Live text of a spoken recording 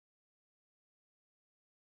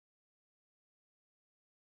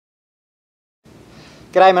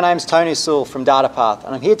G'day, my name's Tony Sewell from DataPath,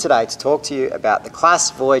 and I'm here today to talk to you about the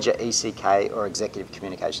class Voyager ECK, or Executive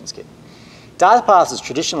Communications Kit. DataPath is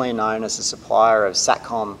traditionally known as a supplier of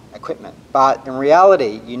SATCOM equipment, but in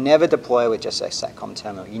reality, you never deploy with just a SATCOM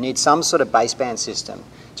terminal. You need some sort of baseband system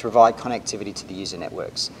to provide connectivity to the user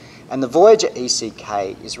networks. And the Voyager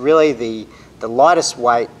ECK is really the lightest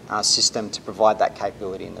weight system to provide that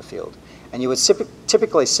capability in the field. And you would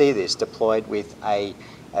typically see this deployed with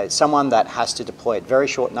someone that has to deploy at very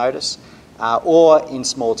short notice or in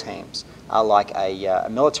small teams, like a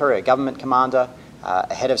military or government commander,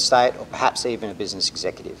 a head of state, or perhaps even a business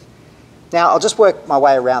executive. Now, I'll just work my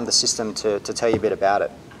way around the system to tell you a bit about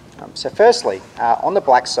it. So firstly, on the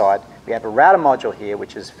black side, we have a router module here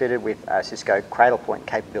which is fitted with Cisco Cradlepoint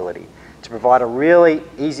capability to provide a really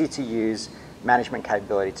easy to use management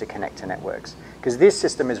capability to connect to networks. Because this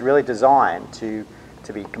system is really designed to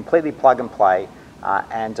be completely plug and play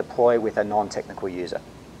and deploy with a non-technical user.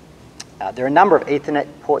 There are a number of Ethernet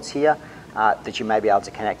ports here that you may be able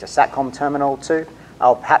to connect a SATCOM terminal to,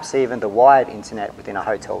 or perhaps even the wired internet within a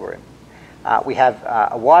hotel room. We have a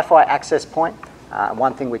Wi-Fi access point.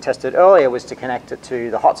 One thing we tested earlier was to connect it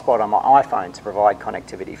to the hotspot on my iPhone to provide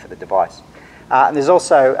connectivity for the device. And there's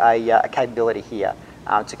also a capability here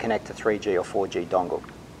to connect to 3G or 4G dongle.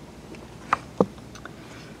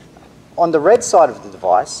 On the red side of the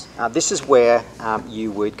device, this is where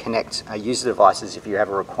you would connect user devices if you have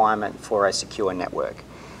a requirement for a secure network.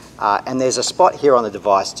 And there's a spot here on the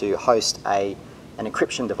device to host an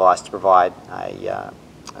encryption device to provide a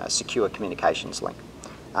secure communications link.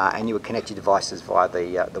 And you would connect your devices via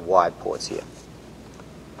the wired ports here.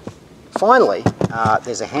 Finally,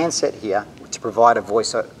 there's a handset here to provide a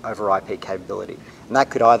voice over IP capability. And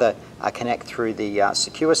that could either connect through the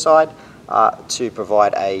secure side to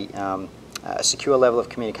provide a secure level of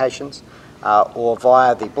communications, or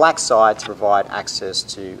via the black side to provide access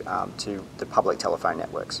to the public telephone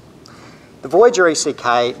networks. The Voyager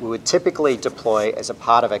ECK we would typically deploy as a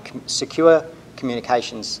part of a secure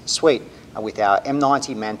communications suite with our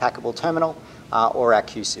M90 man-packable terminal or our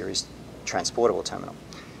Q-series transportable terminal.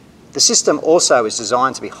 The system also is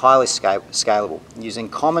designed to be highly scalable, using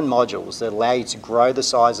common modules that allow you to grow the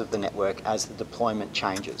size of the network as the deployment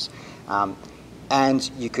changes.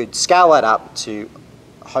 And you could scale that up to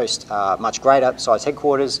host much greater size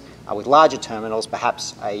headquarters with larger terminals,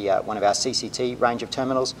 perhaps one of our CCT range of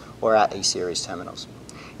terminals or our E-series terminals.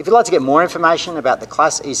 If you'd like to get more information about the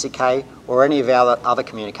class ECK or any of our other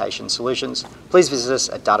communication solutions, please visit us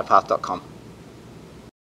at datapath.com.